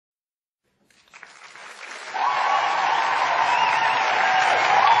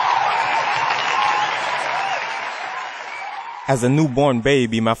As a newborn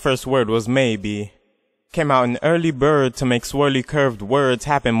baby, my first word was maybe. Came out an early bird to make swirly curved words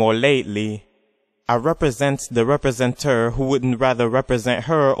happen more lately. I represent the representer who wouldn't rather represent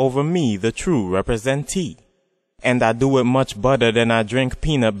her over me, the true representee. And I do it much better than I drink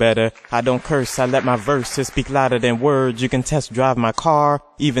peanut butter. I don't curse, I let my verses speak louder than words. You can test drive my car,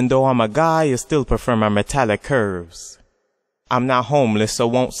 even though I'm a guy, you still prefer my metallic curves. I'm not homeless, so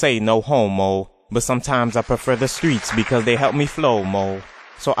won't say no homo. But sometimes I prefer the streets because they help me flow more.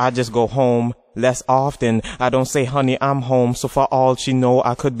 So I just go home less often. I don't say, honey, I'm home, so for all she know,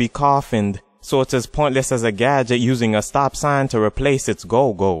 I could be coffined. So it's as pointless as a gadget using a stop sign to replace its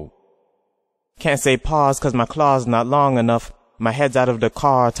go-go. Can't say pause cause my claw's not long enough. My head's out of the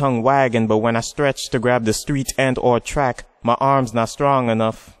car, tongue wagging, but when I stretch to grab the street and or track, my arm's not strong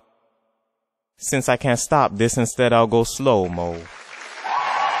enough. Since I can't stop this, instead I'll go slow-mo.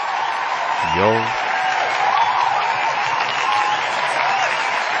 Yo.